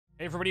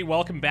Hey everybody,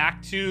 welcome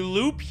back to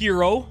Loop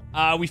Hero.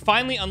 We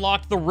finally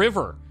unlocked the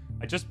river.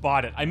 I just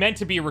bought it. I meant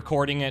to be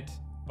recording it,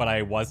 but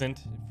I wasn't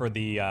for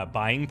the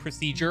buying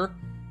procedure.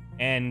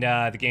 And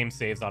the game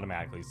saves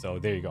automatically, so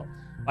there you go.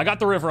 I got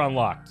the river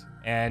unlocked.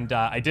 And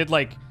I did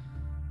like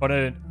about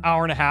an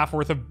hour and a half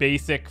worth of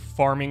basic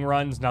farming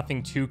runs,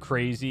 nothing too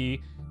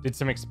crazy. Did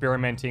some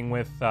experimenting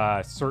with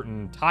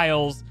certain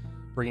tiles,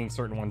 bringing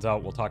certain ones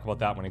out. We'll talk about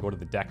that when I go to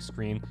the deck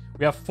screen.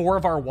 We have 4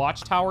 of our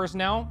watchtowers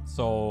now,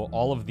 so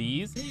all of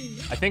these.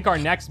 I think our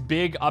next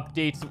big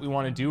updates that we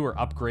want to do, or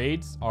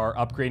upgrades, are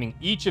upgrading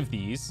each of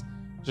these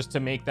just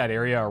to make that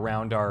area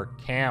around our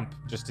camp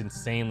just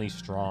insanely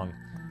strong.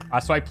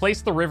 So I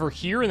placed the river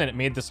here, and then it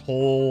made this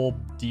whole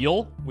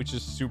deal, which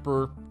is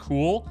super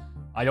cool.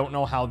 I don't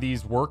know how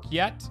these work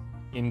yet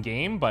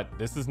in-game, but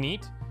this is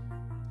neat.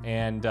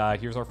 And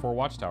here's our 4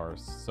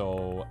 watchtowers.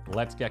 So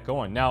let's get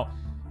going. Now,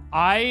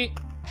 I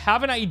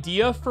have an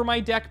idea for my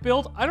deck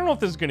build. I don't know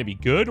if this is going to be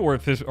good or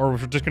if we're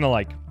just going to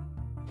like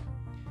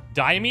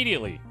die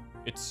immediately.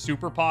 It's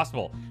super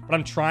possible, but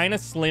I'm trying to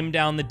slim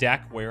down the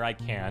deck where I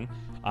can.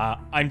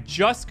 I'm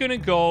just going to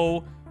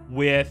go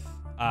with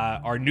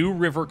our new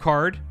river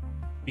card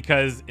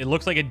because it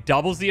looks like it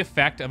doubles the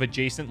effect of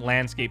adjacent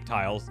landscape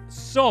tiles.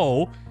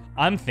 So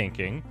I'm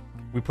thinking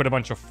we put a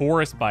bunch of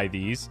forests by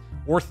these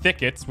or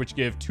thickets, which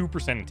give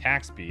 2%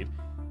 attack speed.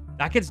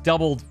 That gets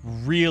doubled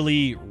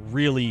really,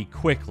 really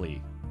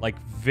quickly. Like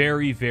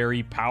very,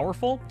 very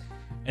powerful.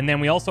 And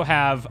then we also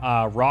have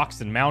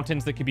rocks and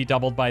mountains that could be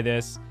doubled by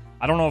this.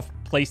 I don't know if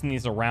placing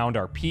these around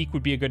our peak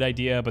would be a good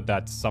idea, but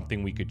that's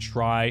something we could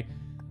try.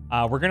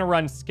 We're going to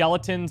run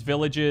skeletons,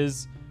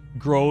 villages,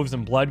 groves,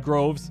 and blood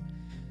groves.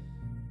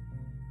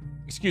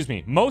 Excuse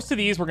me. Most of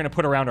these we're going to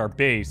put around our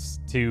base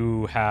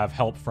to have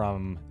help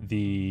from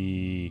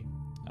the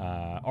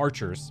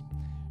archers.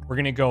 We're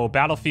going to go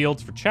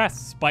battlefields for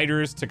chests,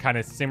 spiders to kind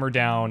of simmer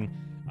down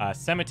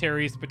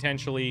cemeteries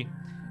potentially,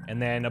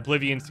 and then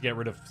oblivions to get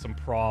rid of some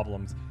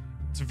problems.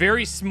 It's a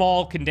very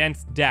small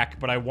condensed deck,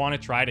 but I want to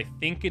try it. I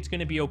think it's going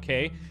to be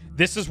okay.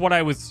 This is what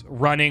I was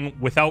running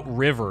without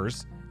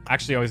rivers.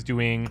 Actually, I was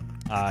doing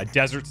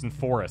deserts and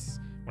forests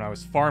when I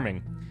was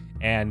farming,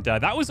 and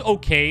that was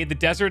okay. The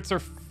deserts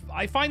are...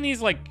 I find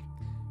these like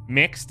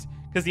mixed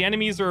because the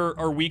enemies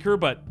are weaker,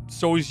 but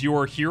so is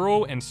your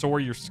hero and so are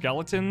your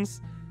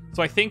skeletons.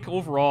 So I think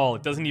overall,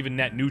 it doesn't even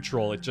net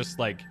neutral. It just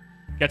like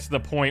gets to the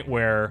point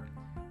where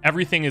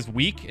everything is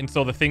weak. And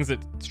so the things that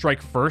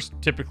strike first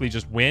typically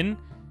just win.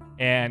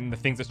 And the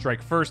things that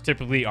strike first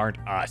typically aren't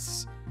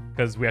us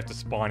because we have to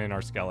spawn in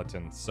our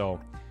skeletons. So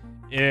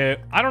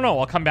I don't know.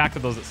 I'll come back to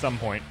those at some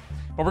point.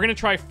 But we're going to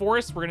try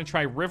forests. We're going to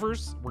try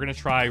rivers. We're going to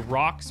try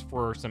rocks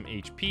for some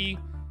HP.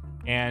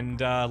 And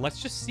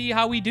let's just see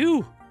how we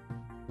do.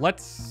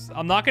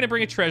 I'm not going to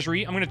bring a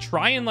treasury. I'm going to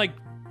try and like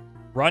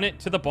run it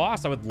to the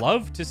boss. I would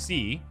love to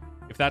see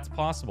if that's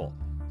possible.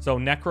 So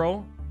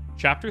Necro,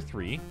 Chapter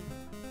 3.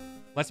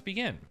 Let's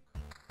begin.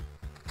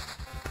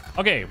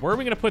 Okay, where are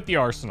we going to put the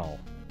arsenal?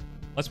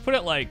 Let's put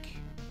it like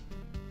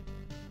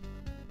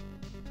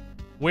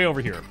way over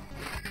here.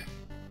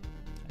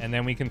 And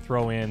then we can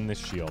throw in the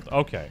shield.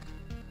 Okay.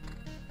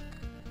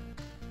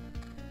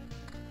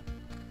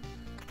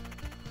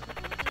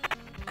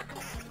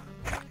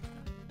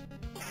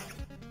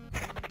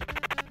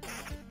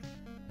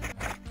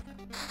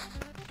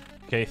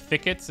 Okay,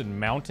 thickets and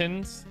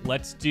mountains.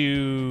 Let's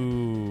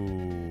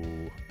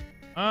do...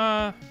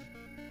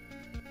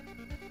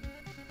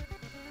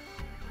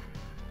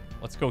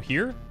 let's go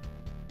here.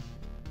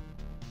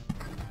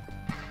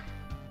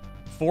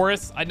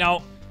 Forests. I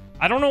don't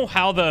know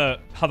how the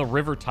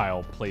river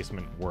tile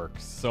placement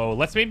works. So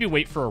let's maybe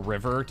wait for a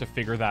river to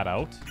figure that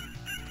out.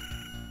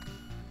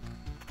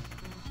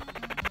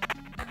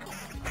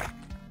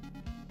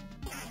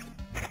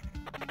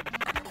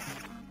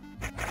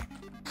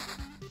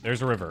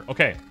 There's a river.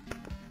 Okay.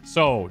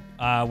 So,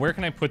 where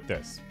can I put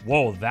this?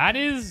 Whoa, that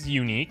is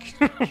unique.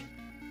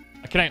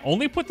 Can I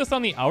only put this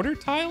on the outer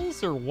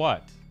tiles or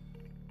what?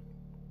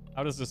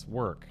 How does this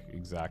work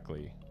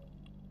exactly?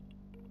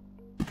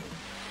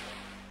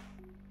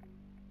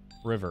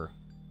 River.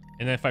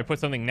 And then if I put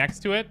something next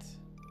to it,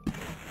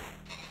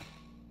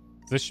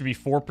 this should be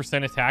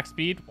 4% attack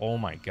speed. Oh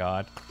my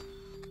god.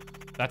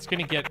 That's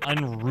going to get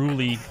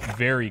unruly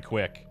very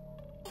quick.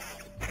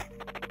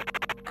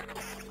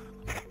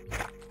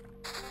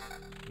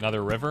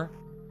 Another river.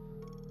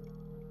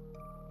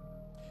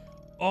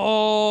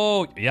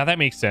 Oh, yeah, that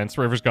makes sense.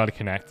 River's got to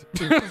connect.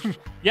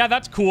 Yeah,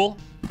 that's cool.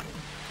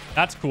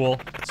 That's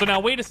cool. So now,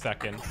 wait a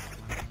second.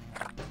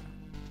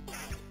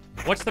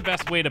 What's the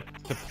best way to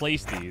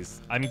place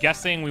these? I'm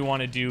guessing we want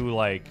to do,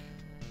 like...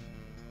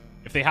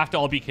 If they have to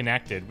all be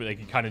connected, they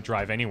can kind of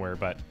drive anywhere,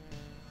 but...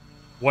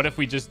 What if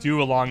we just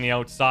do along the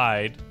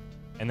outside,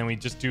 and then we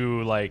just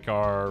do, like,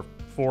 our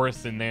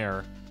forest in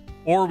there?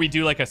 Or we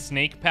do, like, a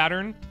snake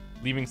pattern,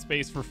 leaving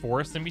space for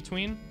forest in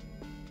between?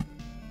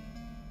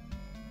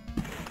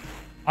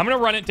 I'm going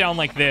to run it down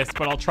like this,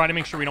 but I'll try to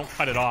make sure we don't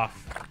cut it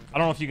off. I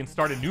don't know if you can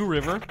start a new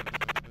river.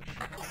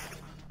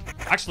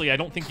 Actually, I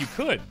don't think you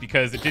could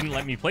because it didn't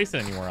let me place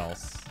it anywhere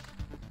else.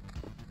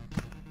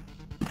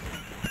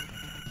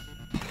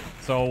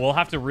 So we'll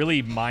have to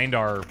really mind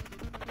our...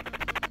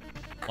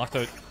 We'll have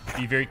to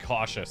be very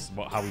cautious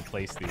about how we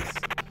place these.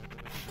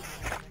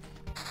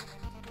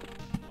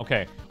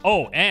 Okay.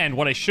 Oh, and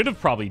what I should have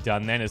probably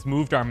done then is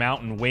moved our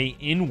mountain way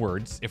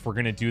inwards if we're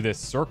going to do this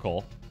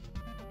circle.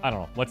 I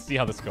don't know. Let's see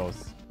how this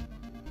goes.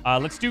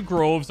 Let's do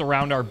groves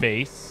around our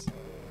base.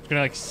 Just going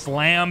to, like,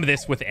 slam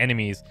this with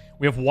enemies.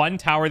 We have one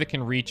tower that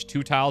can reach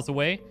 2 tiles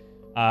away.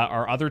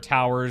 Our other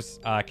towers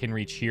can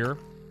reach here.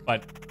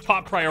 But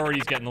top priority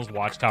is getting those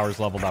watchtowers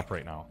leveled up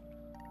right now.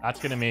 That's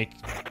going to make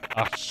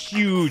a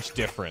huge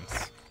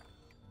difference.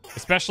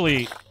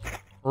 Especially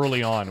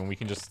early on when we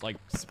can just, like,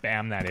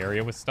 spam that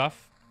area with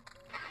stuff.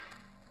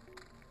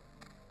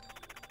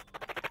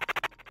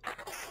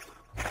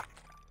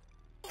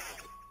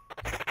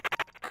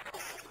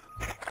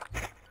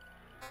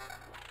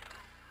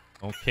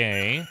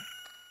 Okay.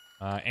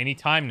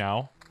 Anytime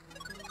now.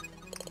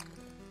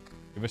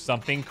 Give us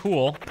something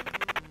cool.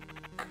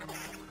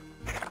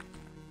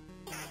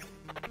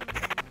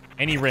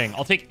 Any ring.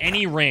 I'll take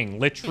any ring.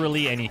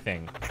 Literally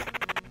anything.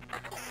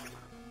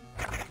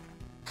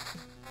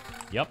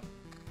 Yep.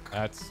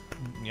 That's...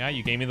 Yeah,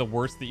 you gave me the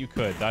worst that you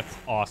could. That's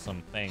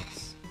awesome.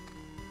 Thanks.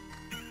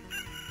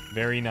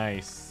 Very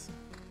nice.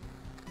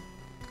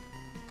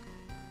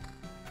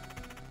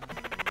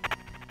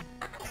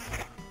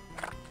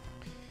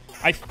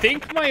 I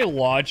think my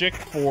logic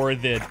for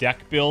the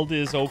deck build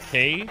is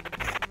okay.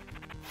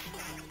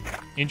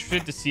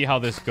 Interested to see how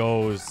this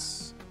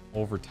goes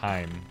over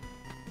time.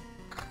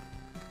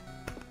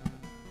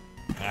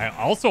 I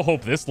also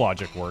hope this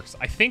logic works.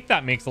 I think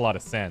that makes a lot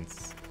of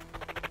sense.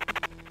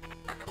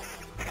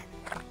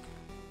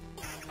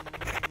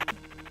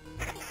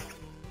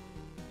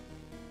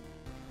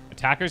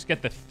 Attackers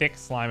get the thick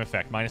slime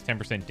effect, minus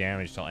 10%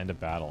 damage till end of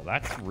battle.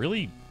 That's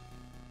really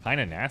kind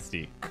of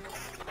nasty.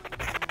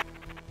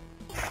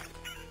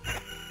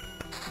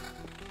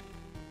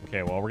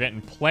 Okay, well, we're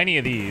getting plenty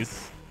of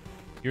these.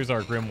 Here's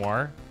our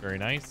grimoire. Very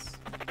nice.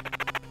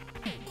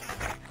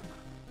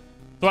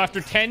 So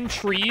after 10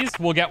 trees,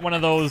 we'll get one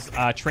of those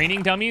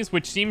training dummies,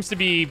 which seems to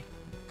be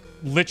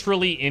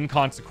literally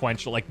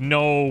inconsequential. Like,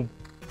 no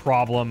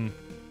problem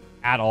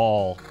at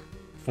all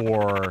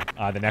for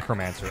the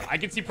necromancer. I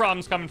can see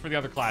problems coming for the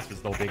other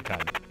classes, though, big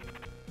time.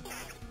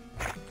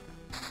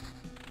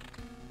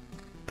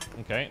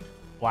 Okay.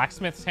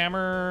 Blacksmith's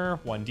hammer.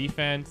 1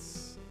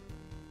 defense.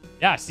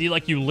 Yeah, see,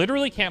 like, you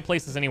literally can't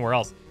place this anywhere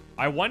else.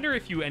 I wonder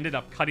if you ended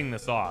up cutting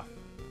this off,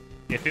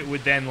 if it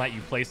would then let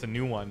you place a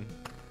new one.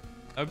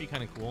 That would be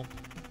kind of cool.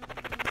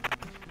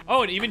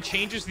 Oh, it even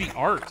changes the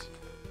art.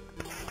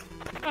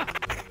 Huh.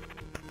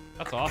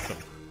 That's awesome.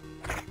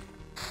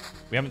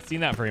 We haven't seen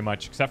that very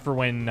much, except for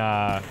when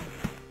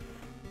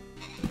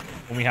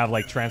we have,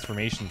 like,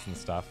 transformations and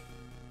stuff.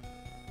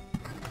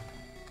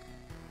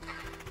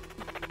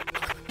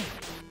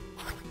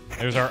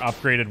 There's our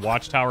upgraded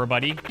watchtower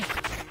buddy.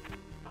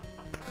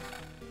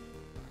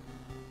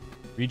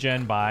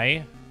 Regen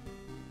by...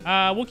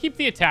 we'll keep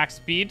the attack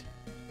speed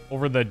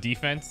over the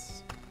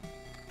defense.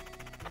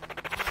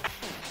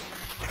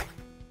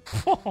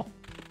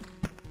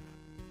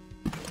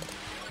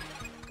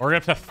 We're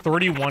up to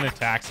 31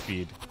 attack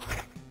speed.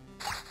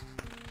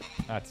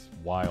 That's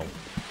wild.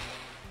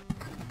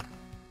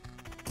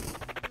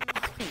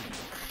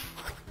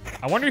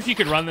 I wonder if you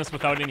could run this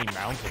without any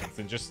mountains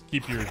and just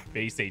keep your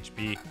base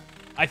HP.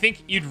 I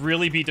think you'd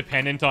really be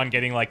dependent on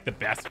getting, like, the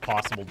best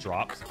possible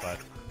drops, but...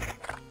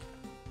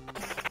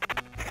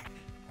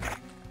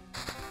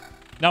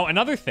 Now,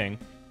 another thing.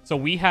 So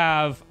we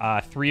have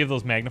 3 of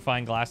those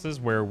magnifying glasses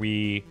where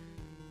we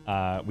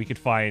could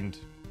find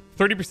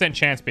 30%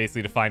 chance,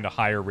 basically, to find a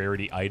higher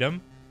rarity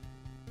item.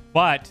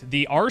 But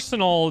the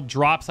arsenal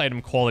drops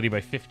item quality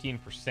by 15%.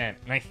 And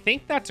I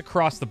think that's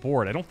across the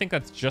board. I don't think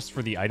that's just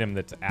for the item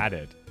that's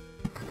added.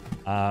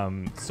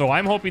 So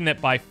I'm hoping that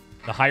by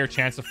the higher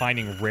chance of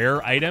finding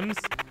rare items,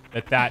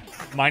 that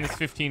minus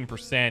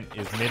 15%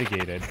 is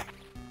mitigated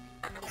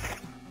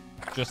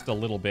just a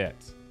little bit.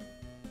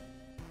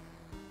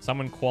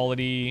 Summon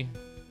quality.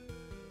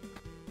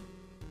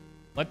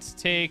 Let's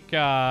take...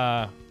 right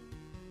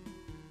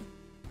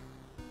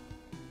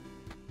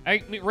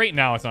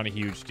now, it's not a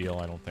huge deal,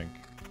 I don't think.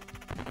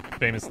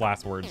 Famous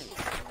last words.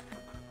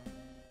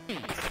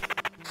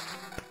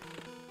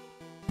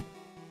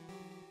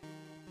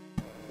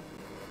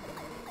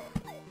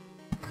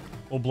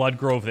 We'll Blood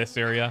Grove this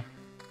area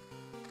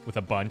with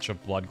a bunch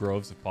of Blood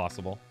Groves, if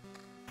possible.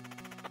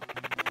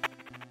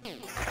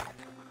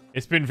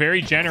 It's been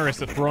very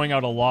generous at throwing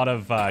out a lot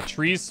of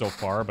trees so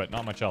far, but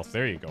not much else.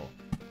 There you go.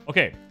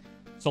 Okay,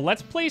 so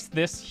let's place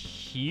this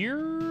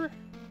here.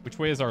 Which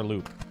way is our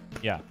loop?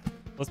 Yeah.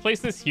 Let's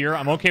place this here.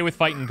 I'm okay with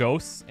fighting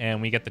ghosts,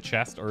 and we get the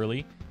chest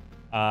early.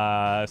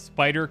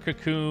 Spider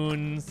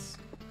cocoons.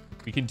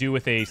 We can do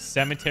with a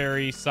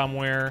cemetery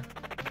somewhere.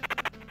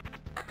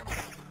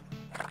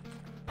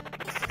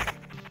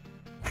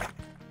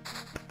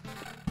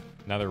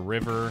 Another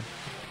river.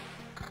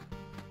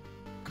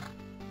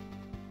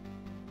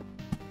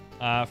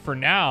 For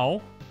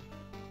now,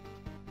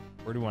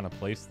 where do we want to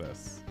place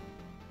this?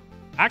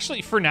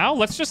 Actually, for now,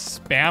 let's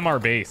just spam our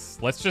base.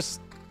 Let's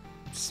just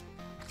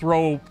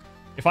throw...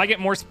 If I get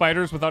more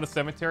spiders without a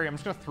cemetery, I'm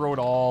just going to throw it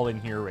all in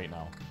here right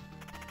now.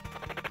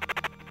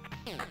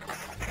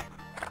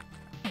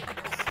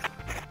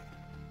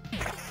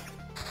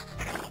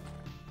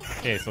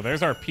 Okay, so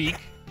there's our peak.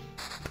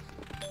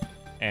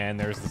 And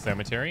there's the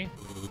cemetery.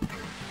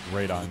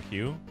 Right on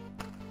cue.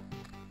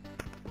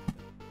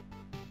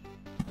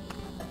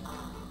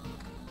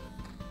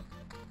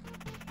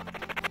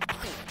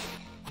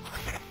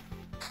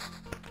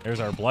 There's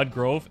our blood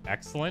grove.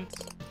 Excellent.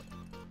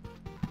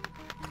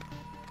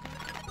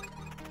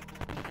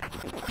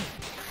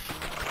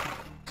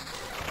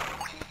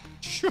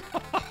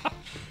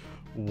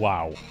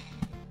 Wow.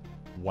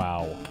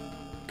 Wow.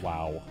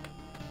 Wow.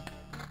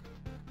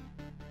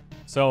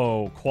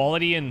 So,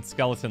 quality and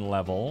skeleton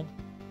level.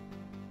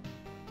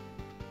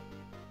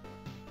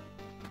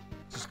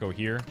 Just go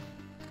here.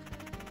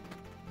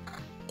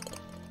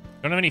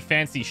 Don't have any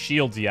fancy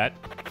shields yet.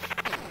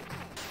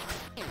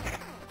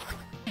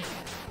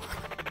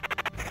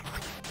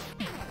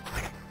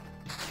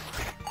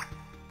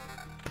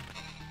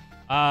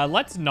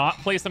 Let's not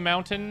place a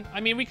mountain. I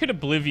mean, we could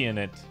Oblivion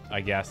it,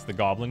 I guess, the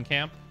goblin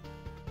camp.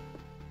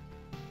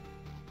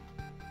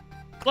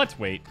 Let's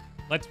wait.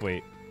 Let's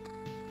wait.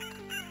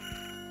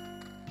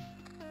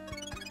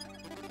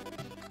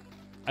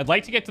 I'd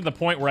like to get to the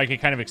point where I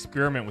could kind of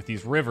experiment with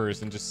these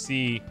rivers and just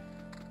see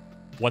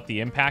what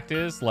the impact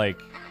is. Like,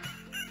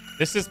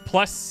 this is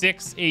plus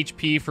 6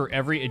 HP for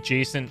every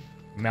adjacent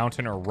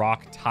mountain or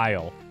rock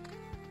tile.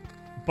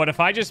 But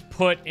if I just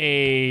put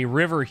a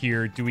river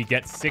here, do we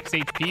get 6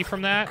 HP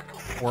from that?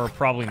 Or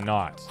probably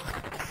not.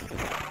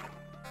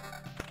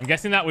 I'm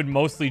guessing that would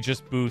mostly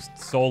just boost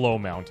solo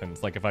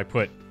mountains. Like if I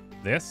put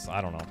this,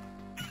 I don't know.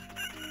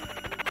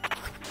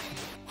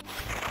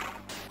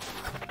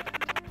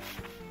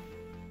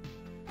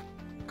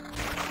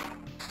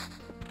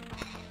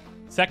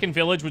 Second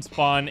village would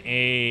spawn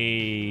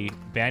a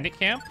bandit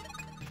camp.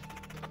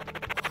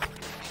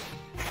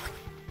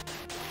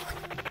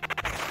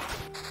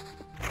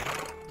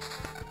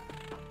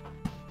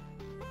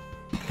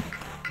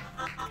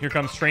 Here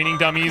comes training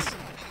dummies.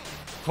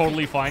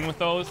 Totally fine with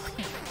those.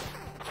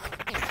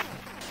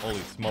 Holy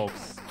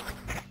smokes.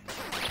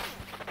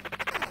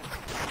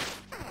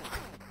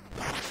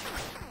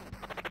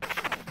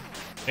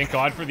 Thank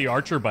God for the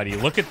archer buddy.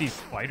 Look at these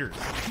spiders.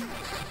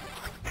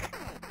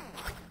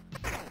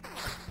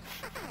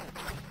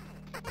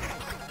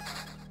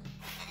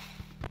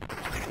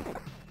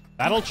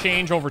 That'll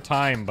change over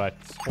time, but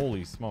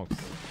holy smokes.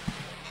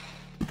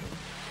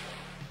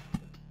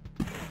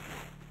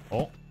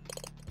 Oh.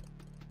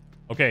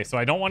 Okay, so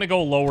I don't want to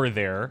go lower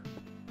there.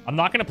 I'm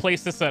not going to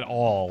place this at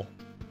all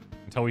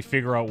until we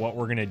figure out what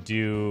we're going to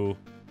do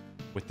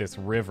with this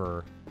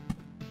river.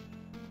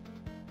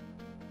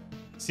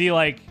 See,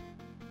 like,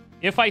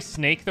 if I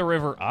snake the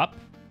river up,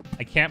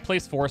 I can't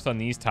place force on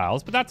these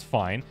tiles, but that's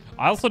fine.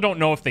 I also don't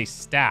know if they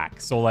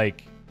stack, so,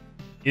 like,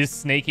 is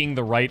snaking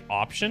the right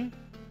option?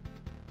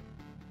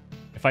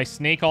 If I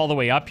snake all the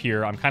way up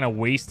here, I'm kind of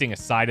wasting a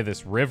side of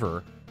this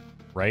river,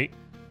 right?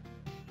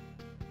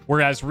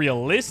 Whereas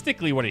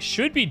realistically, what it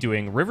should be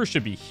doing, river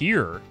should be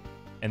here,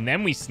 and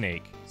then we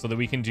snake so that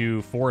we can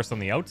do forest on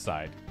the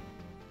outside.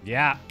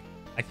 Yeah,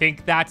 I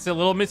think that's a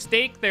little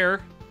mistake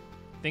there.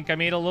 I think I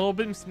made a little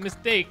bit of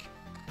mistake.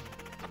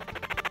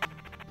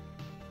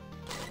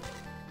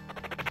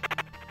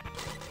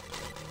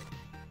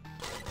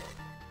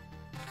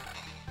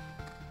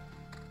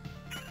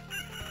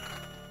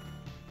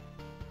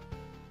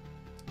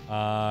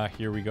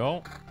 Here we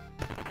go.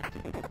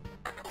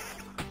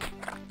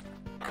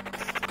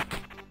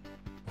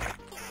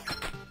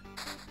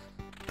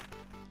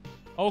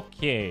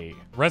 Okay.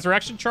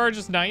 Resurrection charge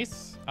is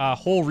nice.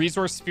 Whole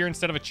resource sphere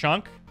instead of a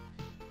chunk.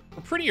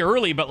 We're pretty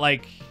early, but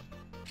like...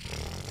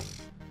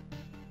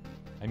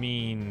 I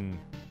mean...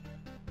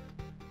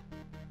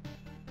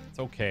 It's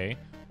okay.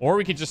 Or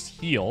we could just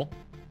heal.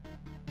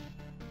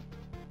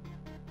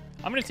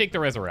 I'm going to take the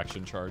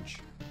resurrection charge.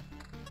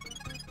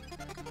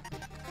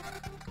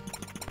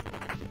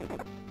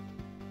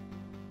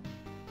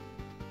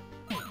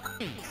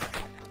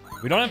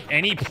 We don't have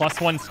any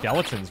 +1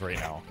 skeletons right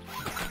now.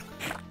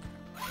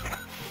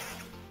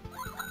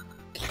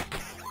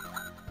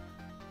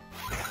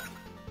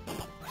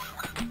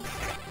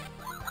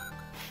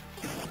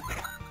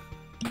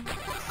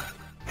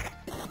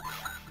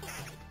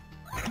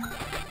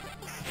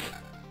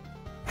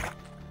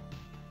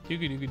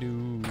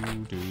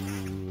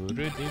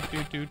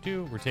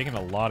 We're taking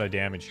a lot of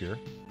damage here.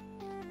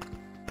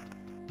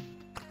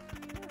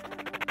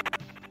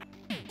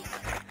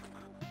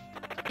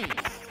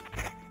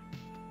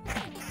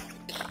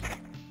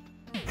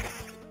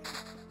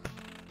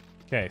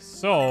 Okay,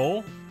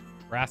 so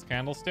brass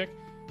candlestick.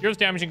 Hero's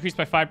damage increased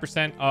by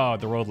 5%. Oh,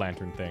 the road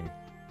lantern thing.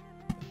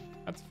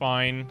 That's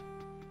fine.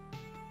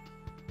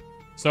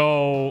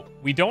 So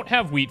we don't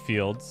have wheat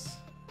fields.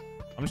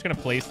 I'm just gonna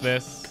place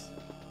this.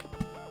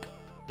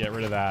 Get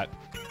rid of that.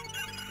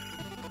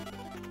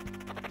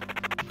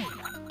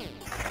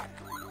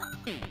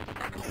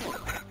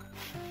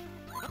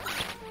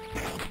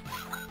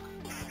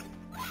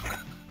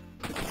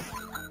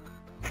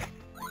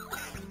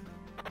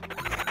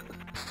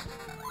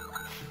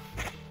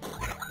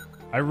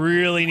 I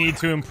really need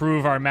to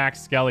improve our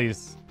max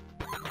skellies.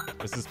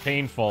 This is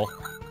painful.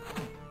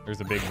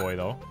 There's a big boy,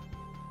 though.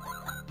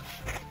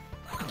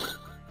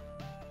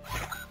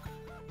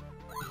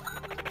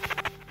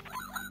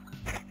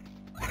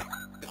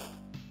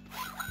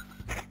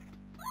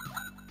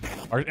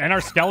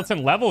 Our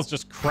skeleton level is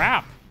just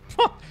crap.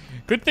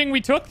 Good thing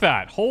we took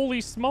that.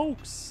 Holy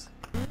smokes.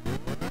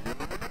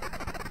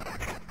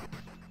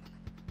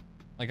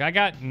 Like, I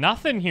got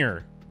nothing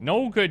here.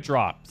 No good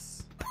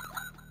drops.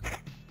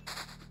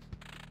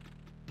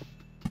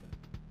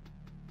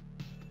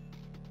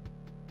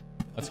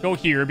 Let's go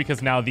here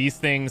because now these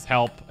things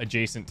help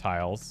adjacent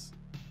tiles.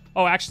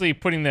 Oh, actually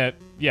putting the...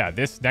 Yeah,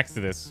 this next to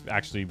this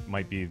actually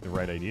might be the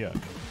right idea.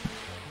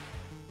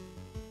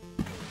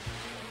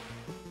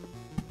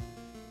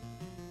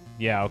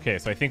 Yeah, okay,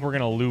 so I think we're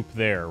going to loop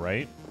there,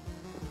 right?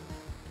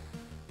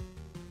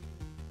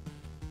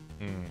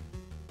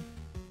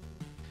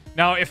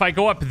 Now, if I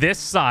go up this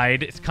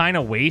side, it's kind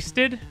of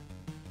wasted.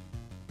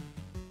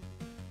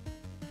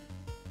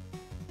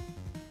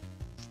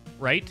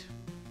 Right?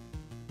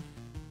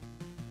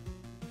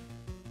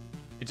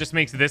 It just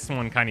makes this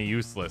one kind of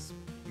useless.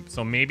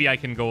 So maybe I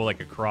can go, like,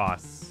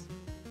 across.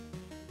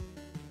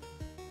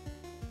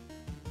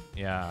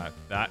 Yeah,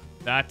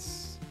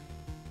 that's...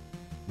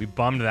 We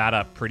bummed that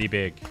up pretty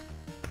big.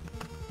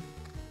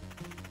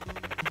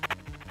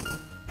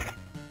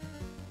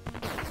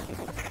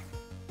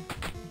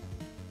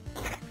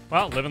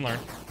 Well, live and learn.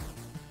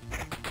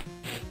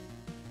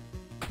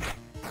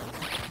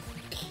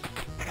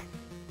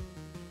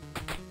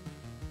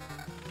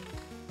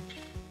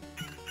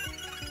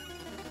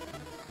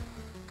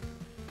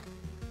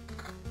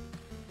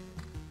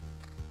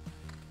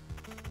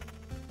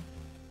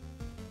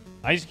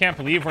 I just can't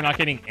believe we're not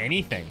getting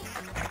anything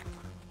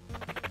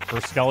for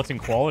skeleton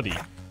quality.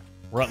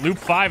 We're at loop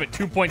 5 at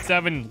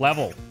 2.7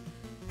 level.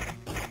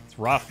 It's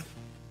rough.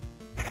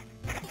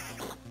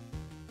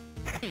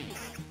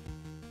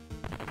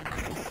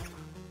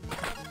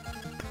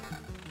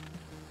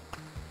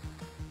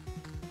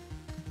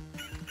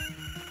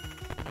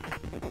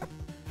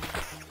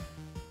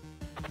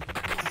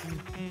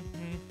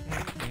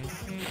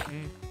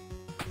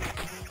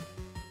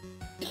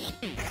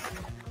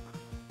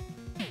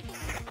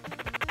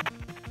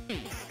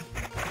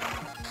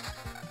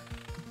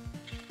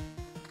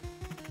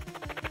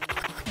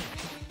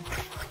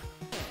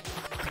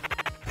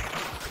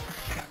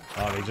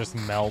 Oh, they just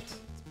melt.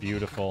 It's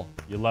beautiful.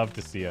 You love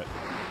to see it.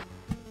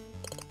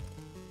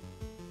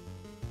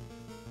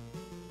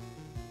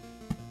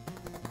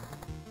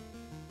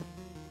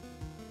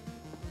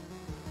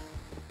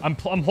 I'm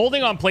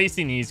holding on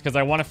placing these because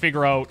I want to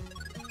figure out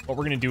what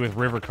we're going to do with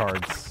river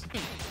cards.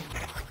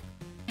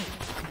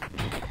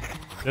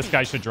 This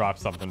guy should drop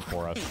something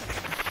for us.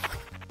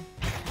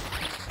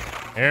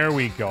 There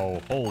we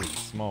go. Holy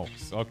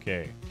smokes.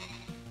 Okay.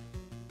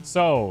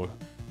 So,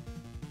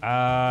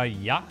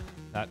 yeah.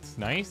 That's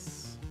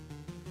nice.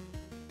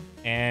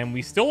 And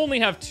we still only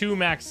have 2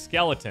 max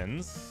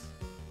skeletons.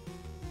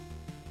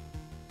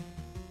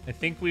 I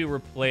think we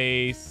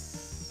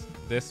replace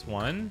this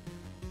one.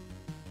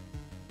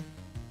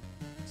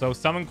 So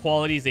summon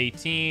quality is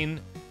 18.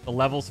 The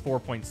level's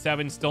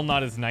 4.7. Still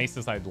not as nice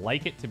as I'd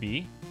like it to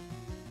be.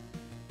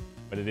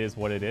 But it is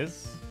what it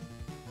is.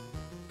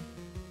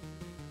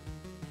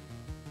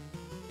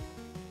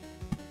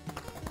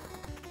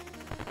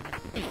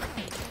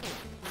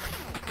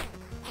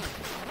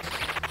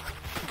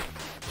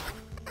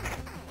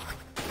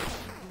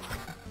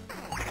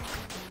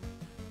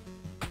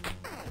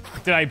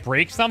 Did I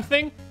break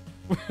something?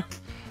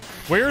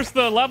 Where's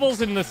the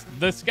levels in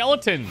the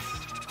skeletons?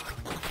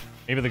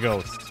 Maybe the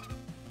ghost.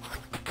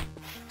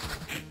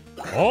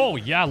 Oh,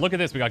 yeah, look at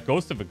this. We got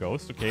Ghost of a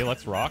Ghost. Okay,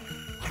 let's rock.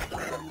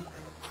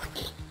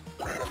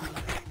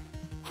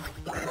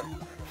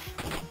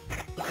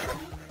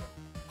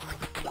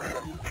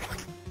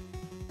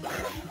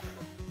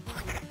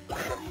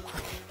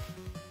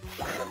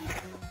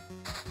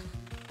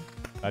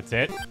 That's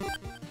it.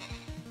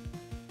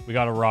 We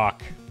got a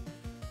rock.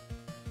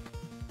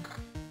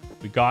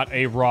 We got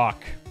a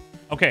rock.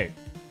 Okay,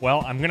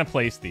 well, I'm going to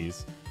place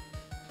these.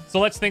 So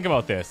let's think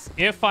about this.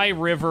 If I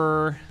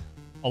river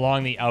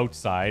along the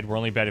outside, we're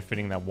only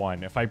benefiting that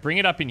one. If I bring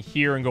it up in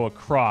here and go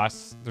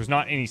across, there's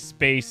not any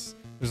space.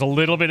 There's a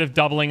little bit of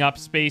doubling up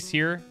space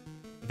here.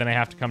 But then I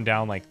have to come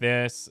down like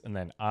this, and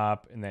then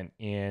up, and then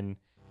in. And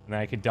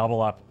then I could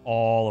double up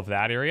all of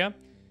that area.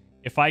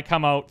 If I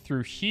come out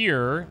through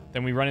here,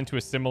 then we run into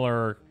a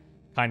similar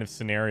kind of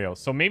scenario.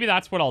 So maybe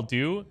that's what I'll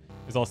do,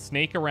 is I'll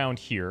snake around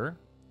here.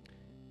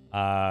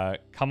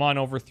 Come on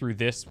over through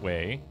this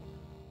way,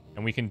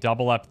 and we can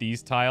double up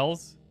these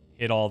tiles,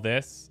 hit all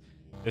this.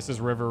 This is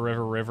river,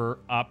 river, river,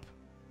 up,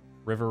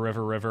 river,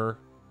 river, river,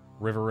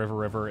 river, river,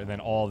 river, and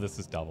then all of this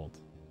is doubled.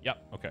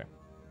 Yep, okay.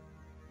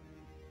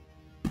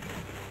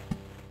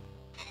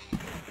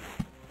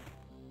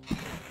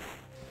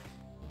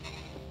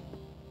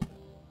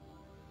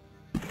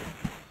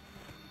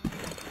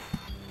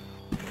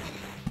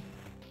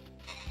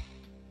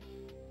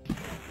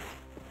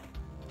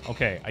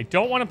 Okay, I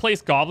don't want to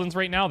place goblins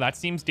right now. That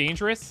seems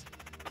dangerous.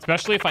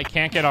 Especially if I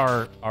can't get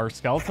our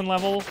skeleton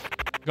level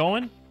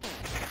going.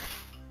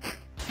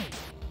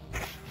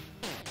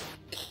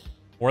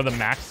 Or the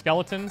max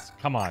skeletons.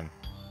 Come on.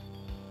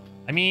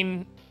 I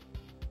mean,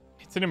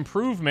 it's an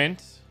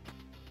improvement.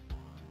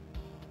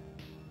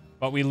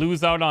 But we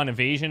lose out on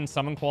evasion,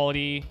 summon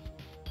quality.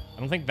 I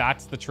don't think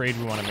that's the trade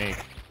we want to make.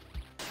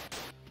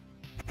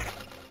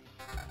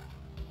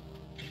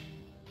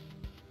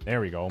 There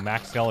we go.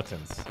 Max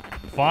skeletons.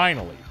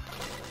 Finally.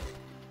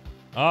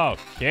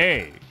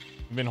 Okay.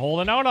 You've been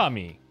holding out on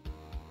me.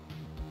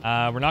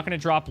 We're not going to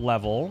drop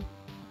level.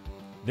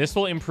 This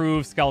will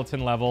improve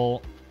skeleton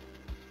level.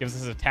 Gives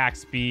us attack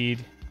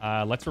speed.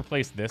 Let's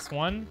replace this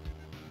one.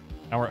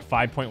 Now we're at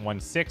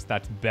 5.16.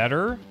 That's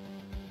better.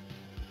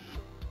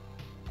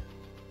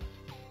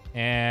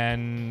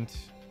 And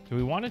do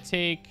we want to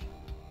take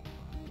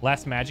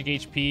less magic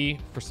HP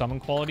for summon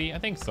quality? I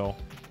think so.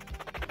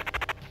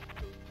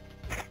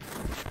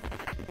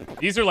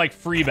 These are like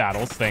free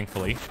battles,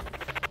 thankfully.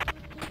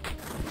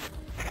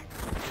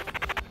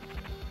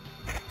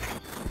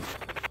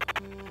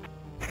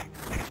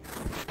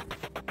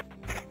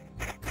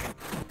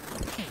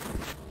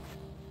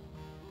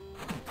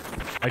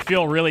 I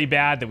feel really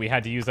bad that we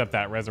had to use up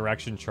that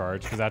resurrection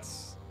charge, because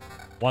that's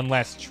one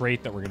less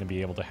trait that we're going to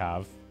be able to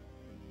have.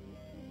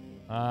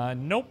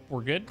 Nope,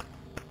 we're good.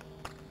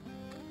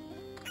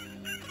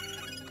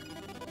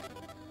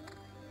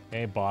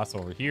 Okay, boss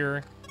over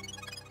here.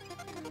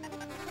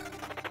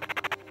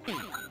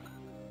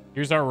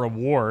 Here's our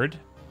reward.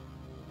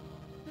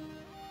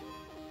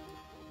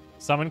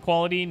 Summon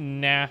quality?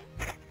 Nah.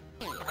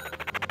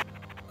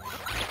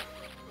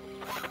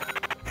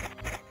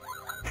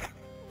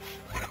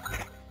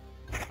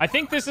 I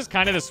think this is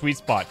kind of the sweet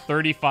spot.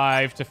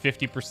 35 to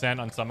 50%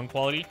 on summon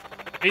quality.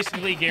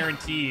 Basically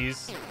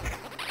guarantees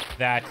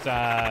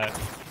that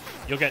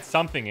you'll get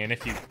something in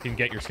if you can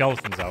get your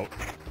skeletons out.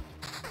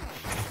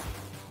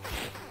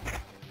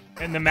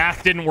 And the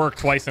math didn't work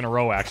twice in a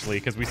row, actually,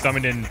 because we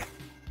summoned in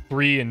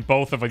 3 in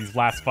both of these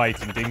last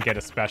fights and didn't get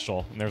a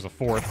special. And there's a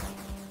 4th.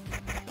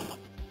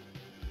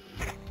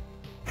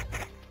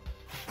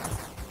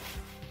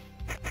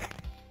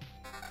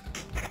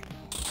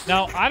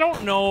 Now, I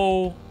don't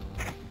know...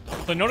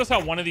 So notice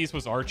how one of these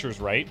was archers,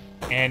 right?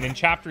 And in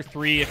Chapter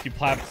 3, if you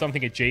have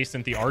something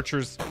adjacent, the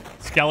archers'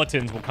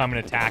 skeletons will come and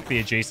attack the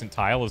adjacent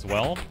tile as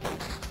well.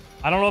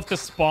 I don't know if the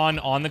spawn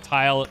on the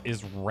tile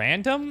is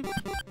random.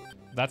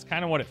 That's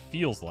kind of what it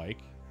feels like.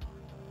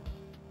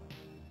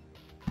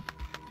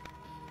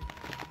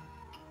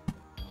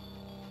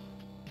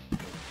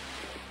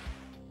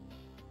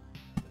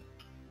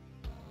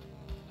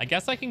 I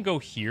guess I can go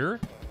here.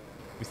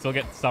 We still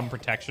get some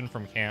protection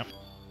from camp.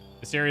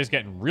 This area is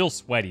getting real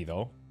sweaty,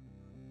 though.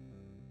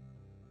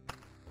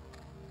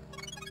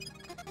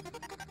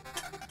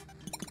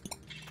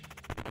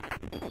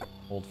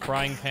 Old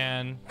frying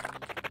pan.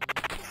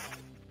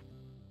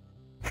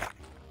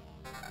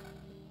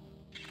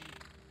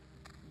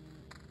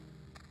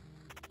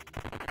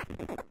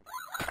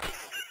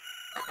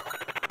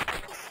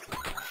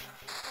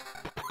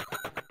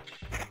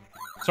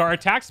 So our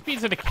attack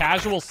speed's at a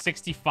casual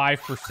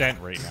 65%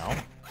 right now.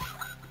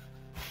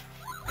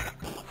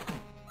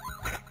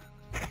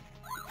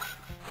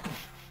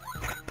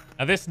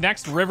 Now this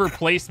next river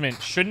placement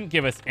shouldn't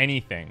give us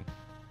anything.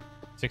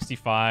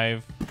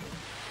 65.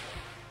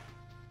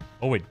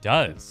 Oh, it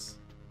does.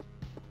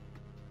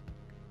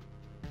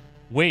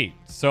 Wait,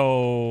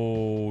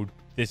 so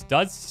this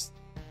does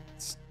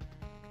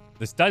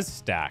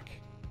stack.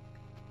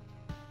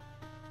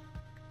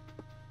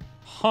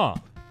 Huh.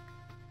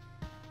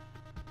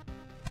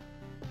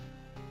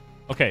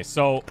 Okay,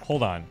 so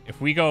hold on.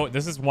 If we go,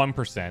 this is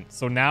 1%.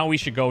 So now we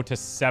should go to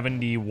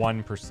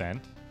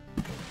 71%.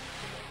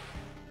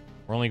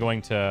 We're only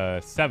going to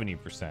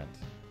 70%.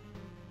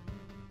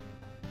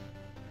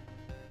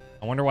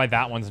 I wonder why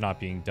that one's not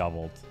being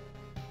doubled.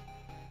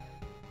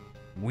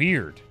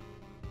 Weird.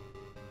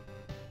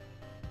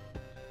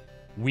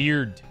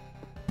 Weird.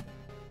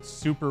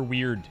 Super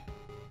weird.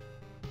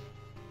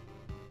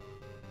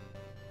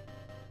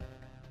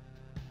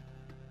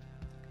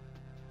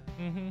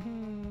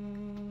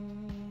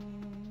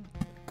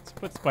 Let's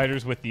put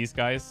spiders with these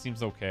guys.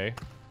 Seems okay.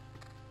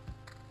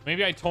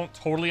 Maybe I don't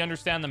totally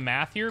understand the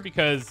math here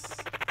because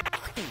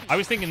I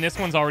was thinking this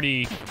one's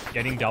already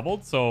getting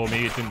doubled, so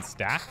maybe it didn't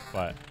stack,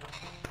 but...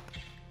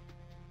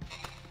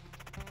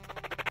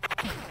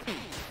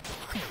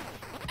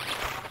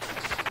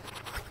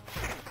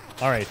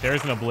 Alright,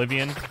 there's an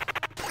Oblivion.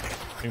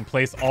 We can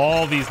place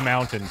all these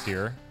mountains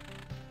here.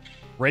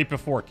 Right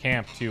before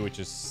camp, too, which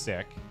is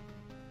sick.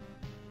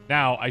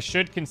 Now, I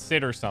should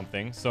consider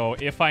something. So,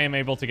 if I am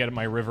able to get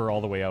my river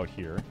all the way out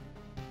here.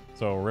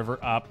 So, river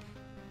up.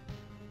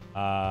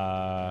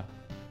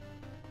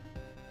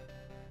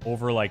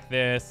 Over like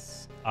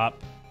this.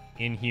 Up.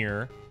 In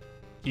here.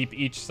 Keep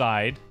each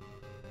side.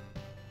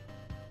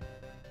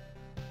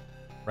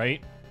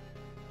 Right?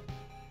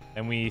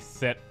 Then we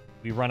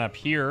run up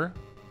here.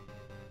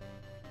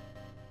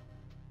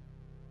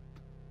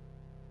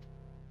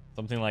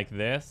 Something like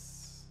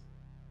this.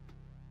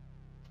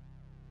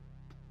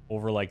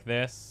 Over like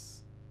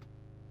this.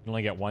 You can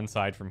only get one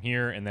side from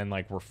here, and then,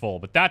 like, we're full.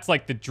 But that's,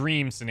 like, the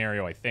dream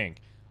scenario, I think.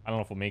 I don't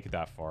know if we'll make it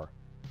that far.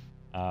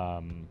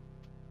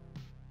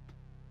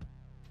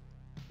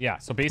 Yeah,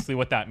 so basically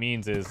what that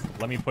means is,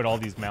 let me put all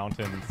these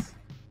mountains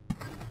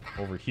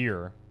over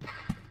here.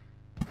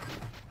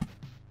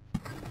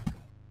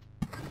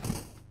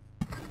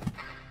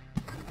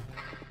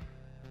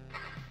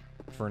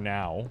 For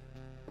now.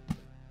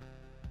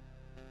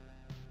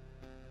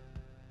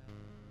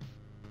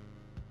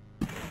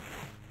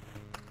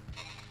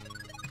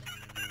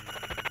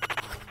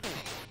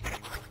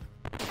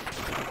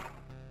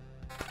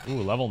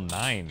 Ooh, level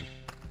 9.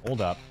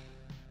 Hold up.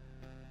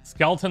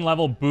 Skeleton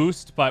level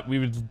boost, but we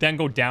would then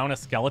go down a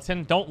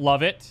skeleton. Don't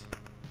love it.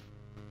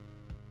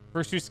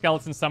 First 2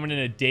 skeletons summoned in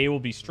a day will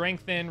be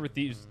strengthened with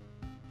these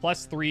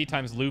 +3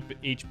 times loop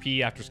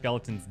HP after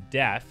skeleton's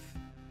death.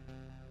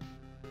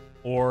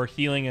 Or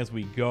healing as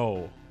we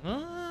go.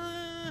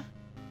 The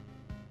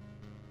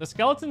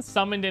skeletons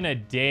summoned in a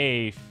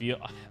day feel...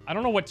 I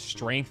don't know what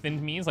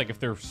strengthened means. Like, if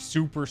they're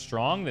super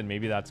strong, then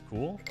maybe that's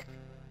cool.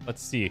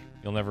 Let's see.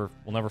 We'll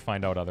never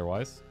find out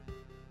otherwise.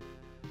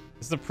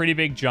 This is a pretty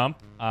big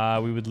jump.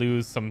 We would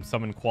lose some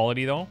summon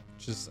quality, though,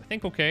 which is, I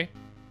think, okay.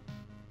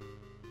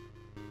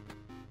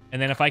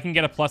 And then if I can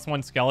get a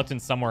 +1 skeleton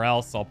somewhere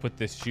else, I'll put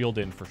this shield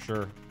in for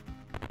sure.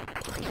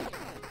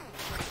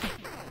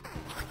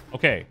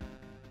 Okay.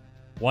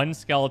 1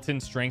 skeleton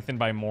strengthened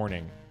by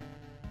morning.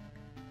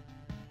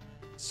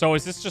 So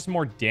is this just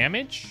more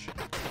damage?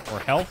 Or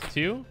health,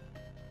 too?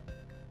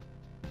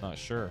 Not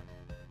sure.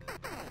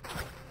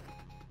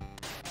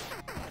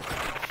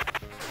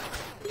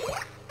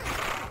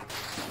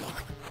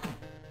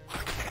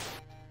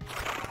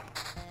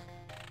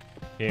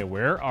 Okay,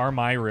 where are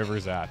my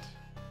rivers at?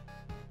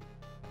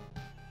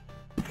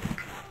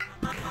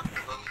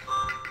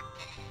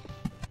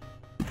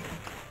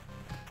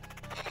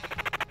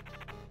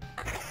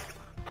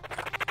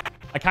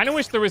 I kind of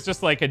wish there was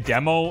just like a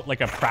demo,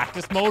 like a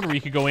practice mode where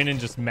you could go in and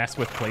just mess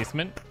with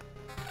placement.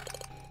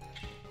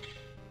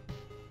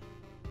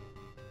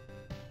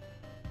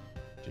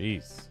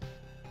 Jeez.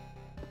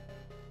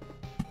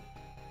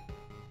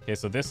 Okay,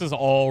 so this is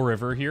all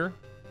river here,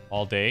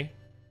 all day.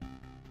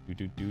 Do,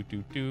 do, do,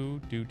 do,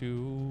 do,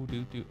 do,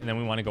 do, do. And then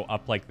we want to go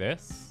up like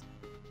this.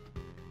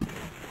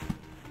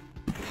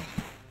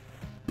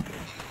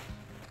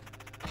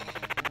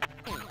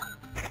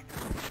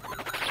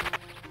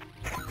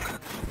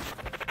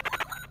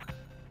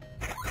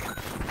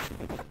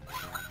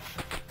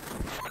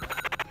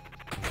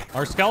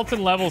 Our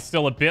skeleton level is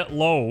still a bit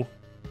low.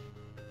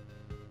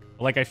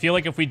 Like, I feel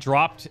like if we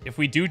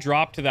do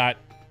drop to that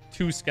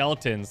 2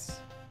 skeletons,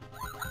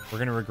 we're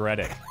gonna regret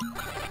it.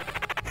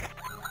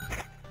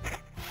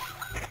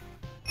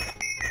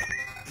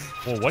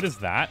 Well, what is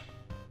that?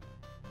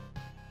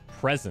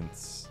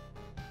 Presence.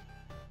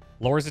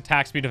 Lowers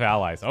attack speed of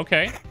allies.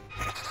 Okay.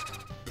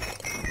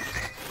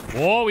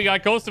 Whoa, we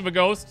got Ghost of a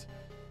Ghost.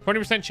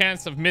 20%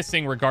 chance of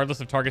missing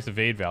regardless of target's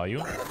evade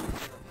value.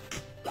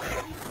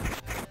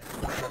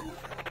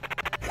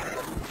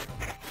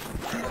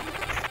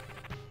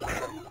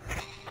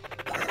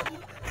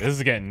 This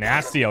is getting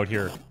nasty out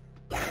here.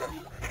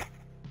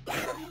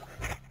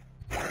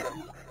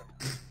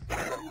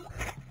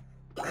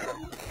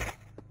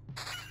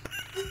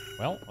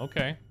 Well,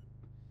 okay.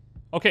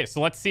 Okay,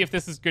 so let's see if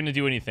this is going to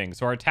do anything.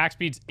 So our attack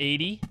speed's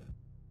 80.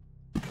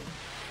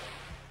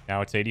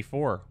 Now it's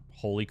 84.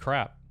 Holy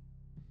crap.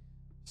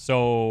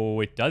 So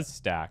it does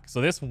stack.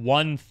 So this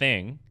one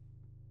thing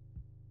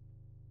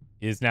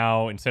is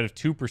now, instead of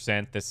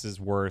 2%, this is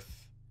worth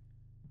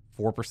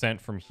 4%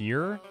 from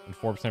here and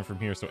 4% from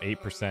here, so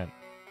 8%.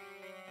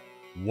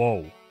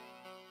 Whoa.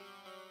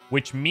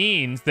 Which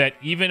means that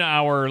even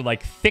our,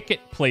 like, thicket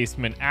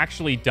placement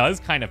actually does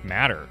kind of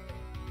matter.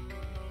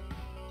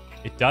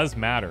 It does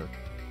matter.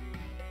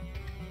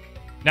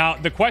 Now,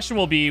 the question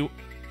will be,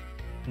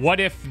 what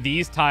if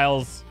these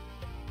tiles...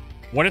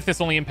 What if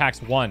this only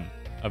impacts 1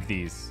 of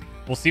these?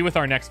 We'll see with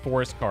our next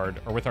forest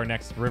card, or with our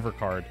next river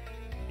card,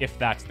 if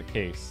that's the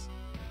case.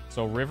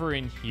 So river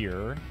in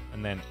here,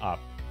 and then up.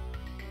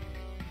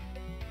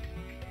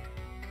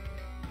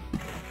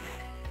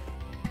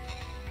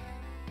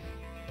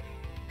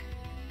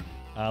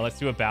 Let's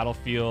do a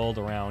battlefield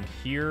around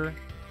here.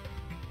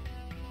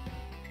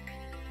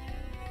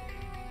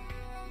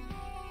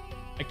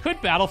 I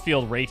could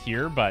battlefield right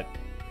here, but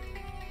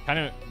kind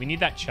of we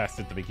need that chest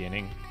at the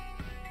beginning.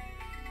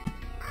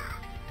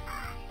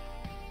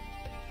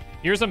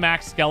 Here's a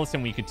max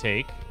skeleton we could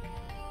take.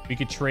 We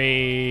could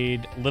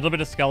trade a little bit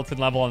of skeleton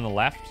level on the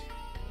left.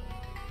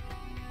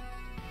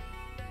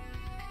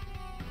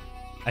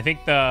 I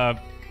think the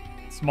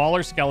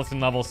smaller skeleton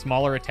level,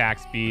 smaller attack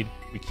speed.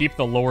 We keep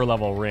the lower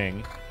level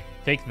ring.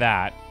 Take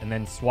that, and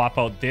then swap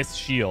out this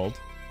shield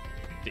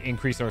to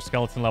increase our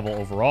skeleton level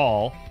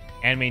overall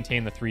and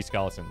maintain the 3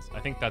 skeletons. I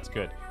think that's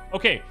good.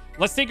 Okay,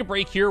 let's take a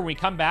break here. When we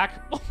come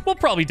back, we'll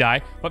probably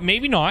die, but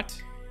maybe not.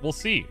 We'll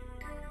see. See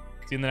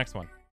you in the next one.